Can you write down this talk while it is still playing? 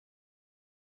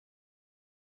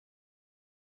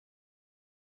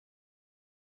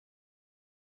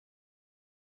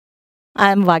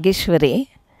I am Vagishwari,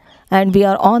 and we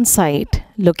are on site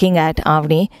looking at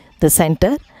Avani, the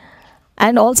center,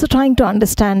 and also trying to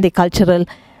understand the cultural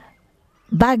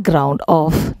background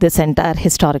of this entire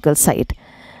historical site.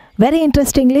 Very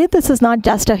interestingly, this is not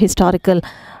just a historical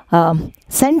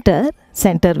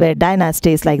center where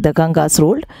dynasties like the Gangas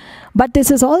ruled, but this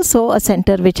is also a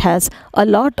center which has a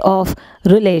lot of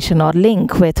relation or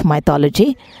link with mythology,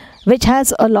 which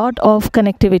has a lot of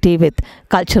connectivity with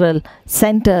cultural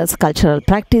centers, cultural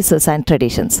practices and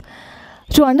traditions.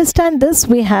 To understand this,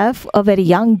 we have a very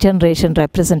young generation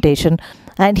representation,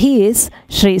 and he is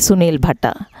Sri Sunil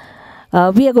Bhatta.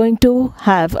 We are going to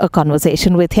have a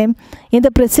conversation with him in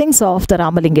the precincts of the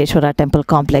Ramalingeshwara Temple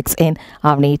complex in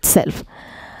Avani itself.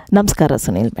 ನಮಸ್ಕಾರ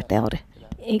ಸುನೀಲ್ ಭಟ್ಟೆ ಅವರೇ.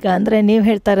 ಈಗ ಅಂದರೆ ನೀವು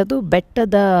ಹೇಳ್ತಾ ಇರೋದು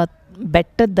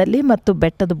ಬೆಟ್ಟದಲ್ಲಿ ಮತ್ತು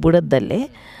ಬೆಟ್ಟದ ಬುಡದಲ್ಲಿ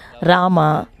ರಾಮ,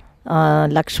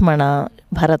 ಲಕ್ಷ್ಮಣ,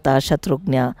 ಭರತ,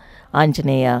 ಶತ್ರುಘ್ನ,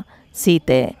 ಆಂಜನೇಯ,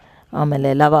 ಸೀತೆ, ಆಮೇಲೆ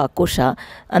ಲವ, ಕುಶ,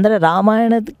 ಅಂದರೆ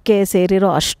ರಾಮಾಯಣಕ್ಕೆ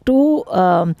ಸೇರಿರೋ ಅಷ್ಟೂ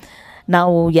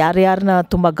ನಾವು ಯಾರ್ಯಾರನ್ನ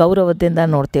ತುಂಬ ಗೌರವದಿಂದ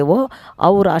ನೋಡ್ತೇವೋ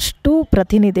ಅವರು ಅಷ್ಟು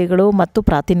ಪ್ರತಿನಿಧಿಗಳು ಮತ್ತು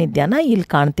ಪ್ರಾತಿನಿಧ್ಯನ ಇಲ್ಲಿ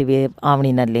ಕಾಣ್ತೀವಿ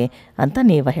ಆವಣಿನಲ್ಲಿ ಅಂತ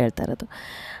ನೀವು ಹೇಳ್ತಾ ಇರೋದು.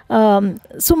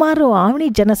 ಸುಮಾರು ಆವಣಿ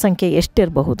ಜನಸಂಖ್ಯೆ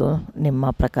ಎಷ್ಟಿರಬಹುದು ನಿಮ್ಮ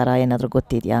ಪ್ರಕಾರ, ಏನಾದರೂ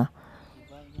ಗೊತ್ತಿದೆಯಾ?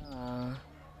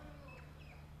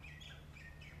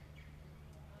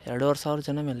 2,500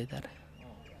 ಜನ ಮೇಲಿದ್ದಾರೆ.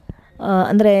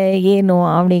 ಅಂದರೆ ಏನು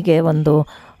ಆವಣಿಗೆ ಒಂದು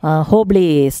ಹೋಬಳಿ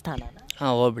ಸ್ಥಾನ?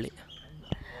 ಹಾಂ, ಹೋಬಳಿ,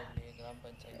 ಗ್ರಾಮ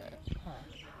ಪಂಚಾಯತ್,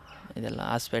 ಇದೆಲ್ಲ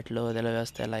ಹಾಸ್ಪಿಟ್ಲು, ಇದೆಲ್ಲ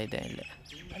ವ್ಯವಸ್ಥೆ ಎಲ್ಲ ಇದೆ ಇಲ್ಲಿ.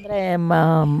 ಅಂದರೆ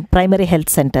ಪ್ರೈಮರಿ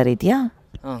ಹೆಲ್ತ್ ಸೆಂಟರ್ ಇದೆಯಾ?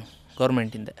 ಹಾಂ,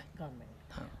 ಗೌರ್ಮೆಂಟಿಂದ.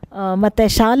 ಮತ್ತು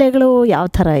ಶಾಲೆಗಳು ಯಾವ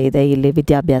ಥರ ಇದೆ ಇಲ್ಲಿ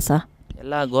ವಿದ್ಯಾಭ್ಯಾಸ?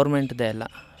 ಎಲ್ಲ ಗೌರ್ಮೆಂಟ್ದೆ, ಎಲ್ಲ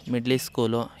ಮಿಡ್ಲಿ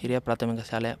ಸ್ಕೂಲು, ಹಿರಿಯ ಪ್ರಾಥಮಿಕ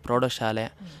ಶಾಲೆ, ಪ್ರೌಢಶಾಲೆ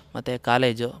ಮತ್ತು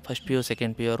ಕಾಲೇಜು, ಫಸ್ಟ್ PU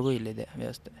ಸೆಕೆಂಡ್ PUವರೆಗೂ ಇಲ್ಲಿದೆ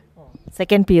ವ್ಯವಸ್ಥೆ.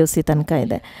 ಸೆಕೆಂಡ್ PUC ತನಕ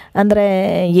ಇದೆ. ಅಂದರೆ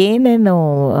ಏನೇನು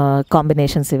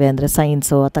ಕಾಂಬಿನೇಷನ್ಸ್ ಇವೆ, ಅಂದರೆ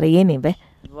ಸೈನ್ಸು ಆ ಥರ ಏನಿವೆ?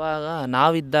 ಇವಾಗ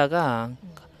ನಾವಿದ್ದಾಗ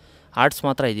ಆರ್ಟ್ಸ್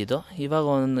ಮಾತ್ರ ಇದ್ದಿದ್ದು, ಇವಾಗ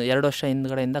ಒಂದು 2 ವರ್ಷ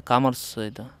ಹಿಂದ್ಗಡೆಯಿಂದ ಕಾಮರ್ಸ್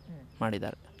ಇದು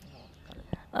ಮಾಡಿದ್ದಾರೆ.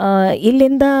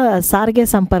 ಇಲ್ಲಿಂದ ಸಾರಿಗೆ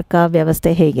ಸಂಪರ್ಕ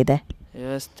ವ್ಯವಸ್ಥೆ ಹೇಗಿದೆ?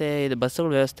 ವ್ಯವಸ್ಥೆ ಇದು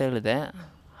ಬಸ್ಸುಗಳ ವ್ಯವಸ್ಥೆಗಳಿದೆ,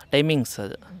 ಟೈಮಿಂಗ್ಸ್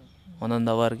ಅದು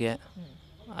ಒಂದೊಂದು ಅವರ್ಗೆ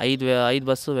 5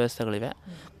 bus ವ್ಯವಸ್ಥೆಗಳಿವೆ.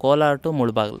 Kolar to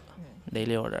Mulbagal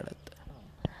daily ಓಡಾಡುತ್ತೆ.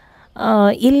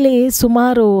 ಇಲ್ಲಿ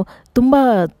ಸುಮಾರು ತುಂಬ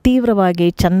ತೀವ್ರವಾಗಿ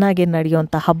ಚೆನ್ನಾಗಿ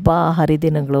ನಡೆಯುವಂಥ ಹಬ್ಬ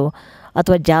ಹರಿದಿನಗಳು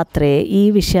ಅಥವಾ ಜಾತ್ರೆ, ಈ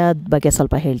ವಿಷಯದ ಬಗ್ಗೆ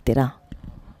ಸ್ವಲ್ಪ ಹೇಳ್ತೀರಾ?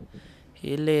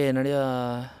 ಇಲ್ಲಿ ನಡೆಯೋ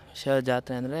ವಿಷಯ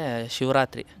ಜಾತ್ರೆ ಅಂದರೆ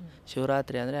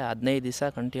ಶಿವರಾತ್ರಿ ಅಂದರೆ 15 ದಿವಸ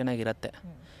ಕಂಟಿನ್ಯೂಗಿರುತ್ತೆ.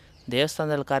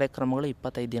 ದೇವಸ್ಥಾನದಲ್ಲಿ ಕಾರ್ಯಕ್ರಮಗಳು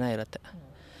 25 ದಿನ ಇರುತ್ತೆ.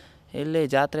 ಇಲ್ಲಿ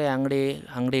ಜಾತ್ರೆ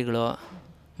ಅಂಗಡಿಗಳು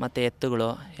ಮತ್ತು ಎತ್ತುಗಳು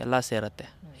ಎಲ್ಲ ಸೇರುತ್ತೆ.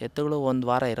 ಎತ್ತುಗಳು 1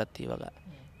 ವಾರ ಇರುತ್ತೆ. ಇವಾಗ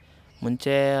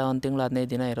ಮುಂಚೆ 1 ತಿಂಗಳು 15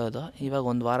 ದಿನ ಇರೋದು, ಇವಾಗ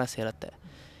 1 ವಾರ ಸೇರುತ್ತೆ.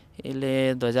 ಇಲ್ಲಿ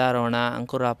ಧ್ವಜಾರೋಹಣ,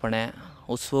 ಅಂಕುರಾರ್ಪಣೆ,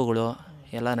 ಉತ್ಸವಗಳು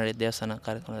ಎಲ್ಲ ನಡೆಯುತ್ತೆ ದೇವಸ್ಥಾನ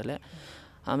ಕಾರ್ಯಕ್ರಮದಲ್ಲಿ.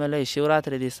 ಆಮೇಲೆ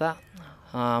ಶಿವರಾತ್ರಿ ದಿವಸ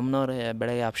ಅಮ್ಮನವ್ರ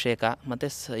ಬೆಳಗ್ಗೆ ಅಭಿಷೇಕ ಮತ್ತು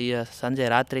ಸಂಜೆ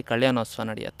ರಾತ್ರಿ ಕಲ್ಯಾಣೋತ್ಸವ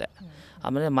ನಡೆಯುತ್ತೆ.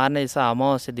 ಆಮೇಲೆ ಮಾರನೇ ದಿವಸ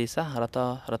ಅಮಾವಾಸ್ಯೆ ದಿವಸ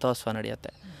ರಥೋತ್ಸವ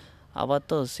ನಡೆಯುತ್ತೆ.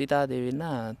 ಅವತ್ತು ಸೀತಾದೇವಿನ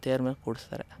ತೇರ ಮೇಲೆ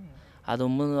ಕೂಡಿಸ್ತಾರೆ. ಅದು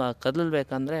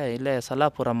ಕದಲ್ಬೇಕಂದ್ರೆ ಇಲ್ಲೇ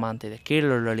ಸಲಾಪುರಮ್ಮ ಅಂತಿದೆ,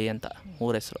 ಕೀಳುಳ್ಳಳ್ಳಿ ಅಂತ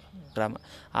ಊರ ಹೆಸರು, ಗ್ರಾಮ.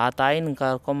 ಆ ತಾಯಿನ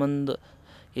ಕರ್ಕೊಂಬಂದು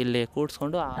ಇಲ್ಲಿ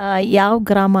ಕೂಡಿಸ್ಕೊಂಡು. ಯಾವ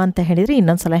ಗ್ರಾಮ ಅಂತ ಹೇಳಿದ್ರಿ,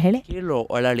 ಇನ್ನೊಂದು ಸಲ ಹೇಳಿ?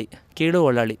 ಕೀಳು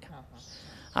ಒಳ್ಳಳ್ಳಿ.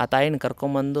 ಆ ತಾಯಿನ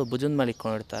ಕರ್ಕೊಂಬಂದು ಭುಜದ ಮೇಲೆ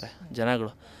ಇಟ್ಕೊಂಡಿರ್ತಾರೆ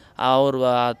ಜನಗಳು. ಅವರು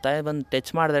ಆ ತಾಯಿ ಬಂದು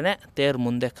ಟಚ್ ಮಾಡ್ದೇ ತೇರು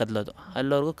ಮುಂದೆ ಕದಲೋದು,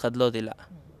 ಅಲ್ಲಿವರೆಗೂ ಕದಲೋದಿಲ್ಲ.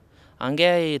 ಹಂಗೆ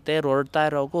ಈ ತೇರು ಹೊರಡ್ತಾ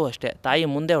ಇರೋಗೂ ಅಷ್ಟೇ, ತಾಯಿ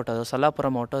ಮುಂದೆ ಹೊಟ್ಟೋದು.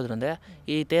 ಸಲಾಪುರಮ್ಮ ಹೊಟ್ಟೋದ್ರಂದರೆ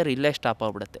ಈ ತೇರು ಇಲ್ಲೇ ಸ್ಟಾಪ್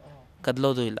ಆಗಿಬಿಡುತ್ತೆ,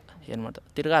 ಕದಲೋದು ಇಲ್ಲ. ಏನು ಮಾಡೋದು,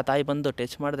 ತಿರ್ಗಾ ತಾಯಿ ಬಂದು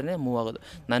ಟಚ್ ಮಾಡಿದ್ರೆ ಮೂವ್ ಆಗೋದು.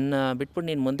 ನನ್ನ ಬಿಟ್ಬಿಟ್ಟು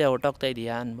ನೀನು ಮುಂದೆ ಹೊಟ್ಟೋಗ್ತಾ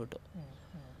ಇದೀಯಾ ಅಂದ್ಬಿಟ್ಟು.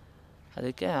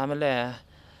 ಅದಕ್ಕೆ ಆಮೇಲೆ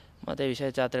ಮತ್ತು ವಿಶೇಷ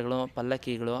ಜಾತ್ರೆಗಳು,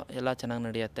 ಪಲ್ಲಕ್ಕಿಗಳು ಎಲ್ಲ ಚೆನ್ನಾಗಿ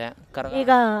ನಡೆಯುತ್ತೆ.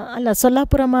 ಈಗ ಅಲ್ಲ,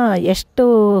 ಸೊಲ್ಲಾಪುರಮ್ಮ ಎಷ್ಟು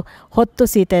ಹೊತ್ತು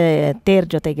ಸೀತೆ ತೇರ್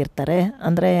ಜೊತೆಗಿರ್ತಾರೆ?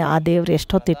 ಅಂದರೆ ಆ ದೇವ್ರು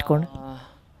ಎಷ್ಟು ಹೊತ್ತು ಇಟ್ಕೊಂಡು?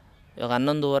 ಇವಾಗ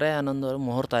 11:30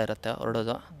 ಮುಹೂರ್ತ ಇರುತ್ತೆ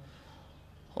ಹೊರಡೋದು.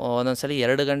 ಒಂದೊಂದ್ಸಲಿ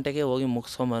 2 ಗಂಟೆಗೆ ಹೋಗಿ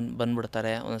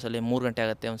ಬಂದುಬಿಡ್ತಾರೆ. ಒಂದೊಂದ್ಸಲಿ 3 ಗಂಟೆ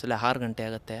ಆಗುತ್ತೆ, ಒಂದೊಂದ್ಸಲಿ 6 ಗಂಟೆ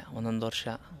ಆಗುತ್ತೆ. ಒಂದೊಂದು ವರ್ಷ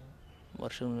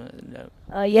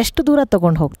ಎಷ್ಟು ದೂರ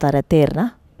ತೊಗೊಂಡು ಹೋಗ್ತಾರೆ ತೇರನ್ನ?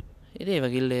 ಇದೆ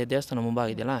ಇವಾಗ ಇಲ್ಲಿ ದೇವಸ್ಥಾನ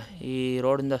ಮುಂಭಾಗಿದೆಯಲ್ಲ, ಈ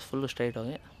ರೋಡಿಂದ ಫುಲ್ ಸ್ಟ್ರೈಟ್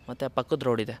ಹೋಗಿ ಮತ್ತು ಪಕ್ಕದ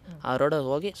ರೋಡ್ ಇದೆ, ಆ ರೋಡಿಗೆ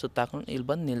ಹೋಗಿ ಸುತ್ತಾಕೊಂಡು ಇಲ್ಲಿ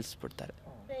ಬಂದು ನಿಲ್ಲಿಸ್ಬಿಡ್ತಾರೆ.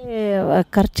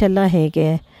 ಖರ್ಚೆಲ್ಲ ಹೇಗೆ?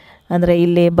 ಅಂದರೆ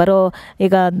ಇಲ್ಲಿ ಬರೋ,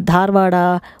 ಈಗ ಧಾರವಾಡ,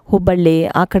 ಹುಬ್ಬಳ್ಳಿ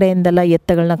ಆ ಕಡೆಯಿಂದೆಲ್ಲ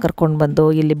ಎತ್ತುಗಳನ್ನ ಕರ್ಕೊಂಡು ಬಂದು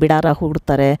ಇಲ್ಲಿ ಬಿಡಾರ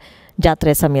ಹೂಡ್ತಾರೆ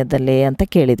ಜಾತ್ರೆ ಸಮಯದಲ್ಲಿ ಅಂತ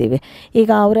ಕೇಳಿದ್ದೀವಿ. ಈಗ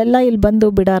ಅವರೆಲ್ಲ ಇಲ್ಲಿ ಬಂದು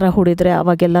ಬಿಡಾರ ಹೂಡಿದರೆ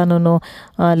ಅವಾಗೆಲ್ಲನೂ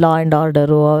ಲಾ ಆ್ಯಂಡ್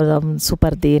ಆರ್ಡರು,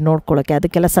 ಸುಪರ್ದಿ ನೋಡ್ಕೊಳ್ಳೋಕ್ಕೆ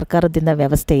ಅದಕ್ಕೆಲ್ಲ ಸರ್ಕಾರದಿಂದ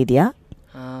ವ್ಯವಸ್ಥೆ ಇದೆಯಾ?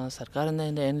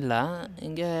 ಸರ್ಕಾರದಿಂದ ಏನಿಲ್ಲ.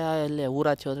 ಹಿಂಗೆ ಇಲ್ಲಿ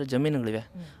ಊರಾಚೆ ಹೋದರೆ ಜಮೀನುಗಳಿವೆ,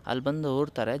 ಅಲ್ಲಿ ಬಂದು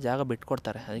ಊರ್ತಾರೆ, ಜಾಗ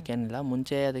ಬಿಟ್ಕೊಡ್ತಾರೆ, ಅದಕ್ಕೇನಿಲ್ಲ.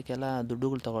 ಮುಂಚೆ ಅದಕ್ಕೆಲ್ಲ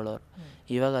ದುಡ್ಡುಗಳು ತೊಗೊಳ್ಳೋರು,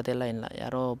 ಇವಾಗ ಅದೆಲ್ಲ ಇಲ್ಲ.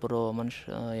 ಯಾರೋ ಒಬ್ಬರು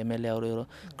ಮನುಷ್ಯ MLA ಅವರು ಇವರು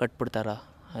ಕಟ್ಬಿಡ್ತಾರ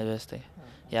ಆ ವ್ಯವಸ್ಥೆಗೆ,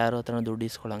 ಯಾರೋ ಹತ್ರ ದುಡ್ಡು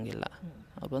ಇಸ್ಕೊಳ್ಳೋಂಗಿಲ್ಲ.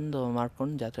 ಅವ್ರು ಬಂದು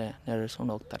ಮಾಡ್ಕೊಂಡು ಜಾತ್ರೆ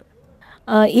ನೆರವೇರಿಸ್ಕೊಂಡು ಹೋಗ್ತಾರೆ.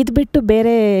 ಇದು ಬಿಟ್ಟು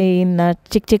ಬೇರೆ ಇನ್ನು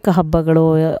ಚಿಕ್ಕ ಚಿಕ್ಕ ಹಬ್ಬಗಳು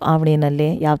ಆವಣಿನಲ್ಲಿ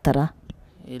ಯಾವ ಥರ?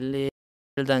 ಇಲ್ಲಿ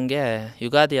ಹೇಳ್ದಂಗೆ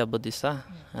ಯುಗಾದಿ ಹಬ್ಬದ ದಿವಸ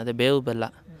ಅದೇ ಬೇವು ಬೆಲ್ಲ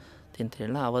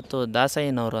ತಿಂತೀರಲ್ಲ, ಅವತ್ತು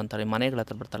ದಾಸಯ್ಯನವರು ಅಂತಾರೆ, ಮನೆಗಳ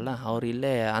ಹತ್ರ ಬರ್ತಾರಲ್ಲ, ಅವ್ರು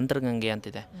ಇಲ್ಲೇ ಅಂತರ್ಗಂಗೆ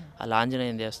ಅಂತಿದೆ, ಅಲ್ಲಿ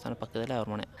ಆಂಜನೇಯ ದೇವಸ್ಥಾನ ಪಕ್ಕದಲ್ಲೇ ಅವ್ರ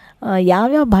ಮನೆ.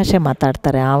 ಯಾವ್ಯಾವ ಭಾಷೆ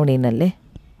ಮಾತಾಡ್ತಾರೆ ಆವಣಿನಲ್ಲಿ?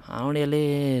 ಆವಣಿಯಲ್ಲಿ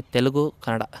ತೆಲುಗು,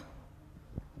 ಕನ್ನಡ.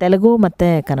 ತೆಲುಗು ಮತ್ತು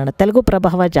ಕನ್ನಡ. ತೆಲುಗು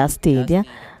ಪ್ರಭಾವ ಜಾಸ್ತಿ ಇದೆಯಾ?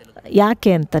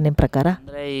 ಯಾಕೆ ಅಂತ ನಿಮ್ಮ ಪ್ರಕಾರ?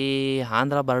 ಅಂದರೆ ಈ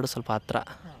ಆಂಧ್ರ ಬರ್ಡು ಸ್ವಲ್ಪ ಹತ್ರ,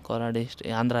 ಕೋಲಾರ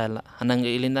ಡಿಸ್ಟ್ರಿಕ್ ಆಂಧ್ರ ಎಲ್ಲ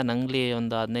ಇಲ್ಲಿಂದ ನಂಗ್ಲಿ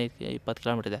ಒಂದು 15-20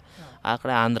 ಕಿಲೋಮೀಟರ್ ಇದೆ. ಆ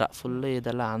ಕಡೆ ಆಂಧ್ರ ಫುಲ್ಲು,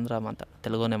 ಇದೆಲ್ಲ ಆಂಧ್ರ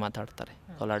ತೆಲುಗುನೇ ಮಾತಾಡ್ತಾರೆ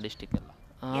ಕೋಲಾರ ಡಿಸ್ಟಿಕೆಲ್ಲ.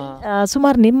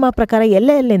 ಸುಮಾರು ನಿಮ್ಮ ಪ್ರಕಾರ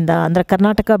ಎಲ್ಲೆಲ್ಲಿಂದ, ಅಂದರೆ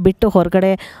ಕರ್ನಾಟಕ ಬಿಟ್ಟು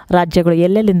ಹೊರಗಡೆ ರಾಜ್ಯಗಳು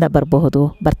ಎಲ್ಲೆಲ್ಲಿಂದ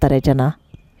ಬರ್ತಾರೆ ಜನ?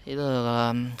 ಇದು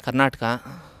ಕರ್ನಾಟಕ,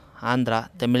 ಆಂಧ್ರ,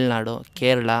 ತಮಿಳ್ನಾಡು,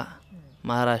 ಕೇರಳ,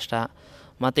 ಮಹಾರಾಷ್ಟ್ರ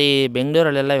ಮತ್ತು ಈ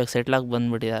ಬೆಂಗಳೂರಲ್ಲೆಲ್ಲ ಇವಾಗ ಸೆಟ್ಲಾಗಿ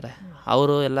ಬಂದುಬಿಟ್ಟಿದ್ದಾರೆ.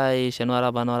 ಅವರು ಎಲ್ಲ ಈ ಶನಿವಾರ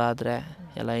ಭಾನುವಾರ ಆದರೆ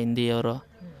ಎಲ್ಲ ಹಿಂದಿಯವರು,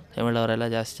 ತಮಿಳವರೆಲ್ಲ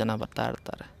ಜಾಸ್ತಿ ಜನ ಬರ್ತಾ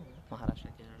ಇರ್ತಾರೆ. ಮಹಾರಾಷ್ಟ್ರ,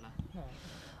 ಕೇರಳ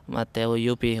ಮತ್ತು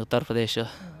UP, ಉತ್ತರ ಪ್ರದೇಶ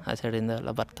ಆ ಸೈಡಿಂದ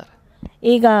ಎಲ್ಲ ಬರ್ತಾರೆ.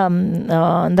 ಈಗ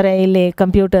ಅಂದರೆ ಇಲ್ಲಿ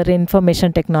ಕಂಪ್ಯೂಟರ್,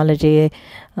 ಇನ್ಫಾರ್ಮೇಷನ್ ಟೆಕ್ನಾಲಜಿ,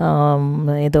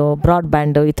 ಇದು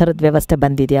ಬ್ರಾಡ್ಬ್ಯಾಂಡು ಈ ಥರದ ವ್ಯವಸ್ಥೆ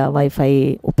ಬಂದಿದೆಯಾ? ವೈಫೈ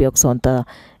ಉಪಯೋಗಿಸುವಂಥ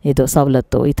ಇದು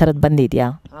ಸವಲತ್ತು ಈ ಥರದ್ದು ಬಂದಿದೆಯಾ?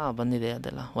 ಬಂದಿದೆ.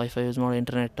 ಅದೆಲ್ಲ ವೈಫೈ ಯೂಸ್ ಮಾಡೋ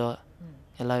ಇಂಟರ್ನೆಟ್ಟು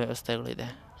ಎಲ್ಲ ವ್ಯವಸ್ಥೆಗಳಿದೆ,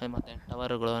 ಮತ್ತು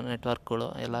ಟವರ್ಗಳು, ನೆಟ್ವರ್ಕ್ಗಳು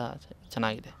ಎಲ್ಲ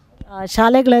ಚೆನ್ನಾಗಿದೆ.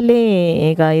 ಶಾಲೆಗಳಲ್ಲಿ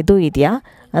ಈಗ ಇದು ಇದೆಯಾ,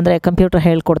 ಅಂದರೆ ಕಂಪ್ಯೂಟರ್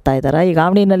ಹೇಳ್ಕೊಡ್ತಾ ಇದ್ದಾರಾ? ಈಗ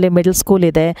ಆವಣಿನಲ್ಲಿ ಮಿಡಲ್ ಸ್ಕೂಲ್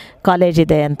ಇದೆ, ಕಾಲೇಜ್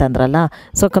ಇದೆ ಅಂತಂದ್ರಲ್ಲ,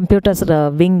 ಸೊ ಕಂಪ್ಯೂಟರ್ಸ್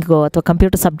ವಿಂಗು ಅಥವಾ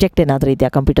ಕಂಪ್ಯೂಟರ್ ಸಬ್ಜೆಕ್ಟ್ ಏನಾದರೂ ಇದೆಯಾ,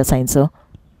 ಕಂಪ್ಯೂಟರ್ ಸೈನ್ಸು?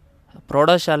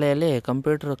 ಪ್ರೌಢಶಾಲೆಯಲ್ಲಿ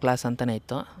ಕಂಪ್ಯೂಟರ್ ಕ್ಲಾಸ್ ಅಂತಲೇ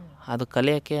ಇತ್ತು, ಅದು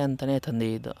ಕಲಿಯೋಕ್ಕೆ ಅಂತಲೇ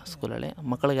ತಂದಿದ್ದು ಸ್ಕೂಲಲ್ಲಿ.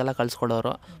 ಮಕ್ಕಳಿಗೆಲ್ಲ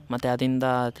ಕಳಿಸ್ಕೊಡೋರು, ಮತ್ತು ಅದರಿಂದ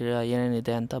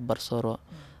ಏನೇನಿದೆ ಅಂತ ಬರ್ಸೋರು,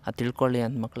 ಅದು ತಿಳ್ಕೊಳ್ಳಿ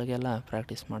ಅಂತ ಮಕ್ಕಳಿಗೆಲ್ಲ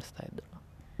ಪ್ರಾಕ್ಟೀಸ್ ಮಾಡಿಸ್ತಾಯಿದ್ರು.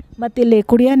 ಮತ್ತು ಇಲ್ಲಿ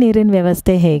ಕುಡಿಯೋ ನೀರಿನ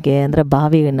ವ್ಯವಸ್ಥೆ ಹೇಗೆ, ಅಂದರೆ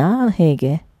ಬಾವಿನ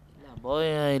ಹೇಗೆ?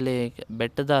 ಇಲ್ಲಿ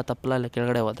ಬೆಟ್ಟದ ತಪ್ಪಲಲ್ಲಿ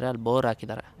ಕೆಳಗಡೆ ಹೋದರೆ ಅಲ್ಲಿ ಬೋರ್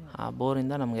ಹಾಕಿದ್ದಾರೆ, ಆ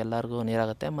ಬೋರಿಂದ ನಮಗೆಲ್ಲರಿಗೂ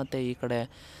ನೀರಾಗುತ್ತೆ. ಮತ್ತು ಈ ಕಡೆ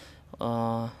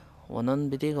ಒಂದೊಂದು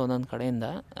ಬೀದಿಗೆ ಒಂದೊಂದು ಕಡೆಯಿಂದ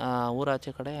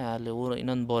ಊರಾಚೆ ಕಡೆ ಅಲ್ಲಿ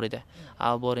ಇನ್ನೊಂದು ಬೋರ್ ಇದೆ, ಆ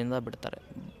ಬೋರಿಂದ ಬಿಡ್ತಾರೆ.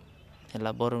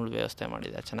 ಎಲ್ಲ ಬೋರ್ಗಳ ವ್ಯವಸ್ಥೆ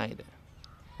ಮಾಡಿದೆ, ಚೆನ್ನಾಗಿದೆ.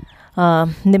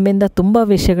 ನಿಮ್ಮಿಂದ ತುಂಬ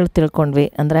ವಿಷಯಗಳು ತಿಳ್ಕೊಂಡ್ವಿ,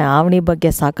 ಅಂದರೆ ಆವಣಿ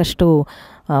ಬಗ್ಗೆ ಸಾಕಷ್ಟು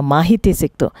ಮಾಹಿತಿ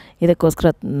ಸಿಕ್ತು.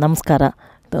 ಇದಕ್ಕೋಸ್ಕರ ನಮಸ್ಕಾರ,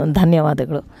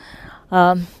 ಧನ್ಯವಾದಗಳು.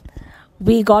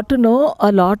 We got to know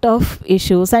a lot of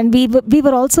issues, and we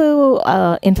were also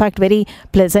in fact very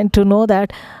pleasant to know that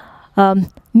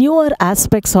newer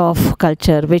aspects of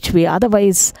culture which we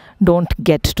otherwise don't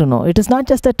get to know. It is not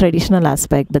just the traditional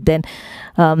aspect, but then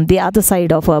the other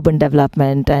side of urban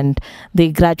development and the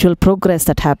gradual progress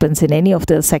that happens in any of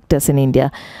the sectors in India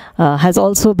has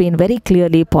also been very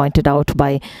clearly pointed out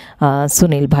by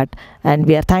Sunil Bhatt, and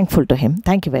we are thankful to him.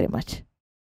 Thank you very much.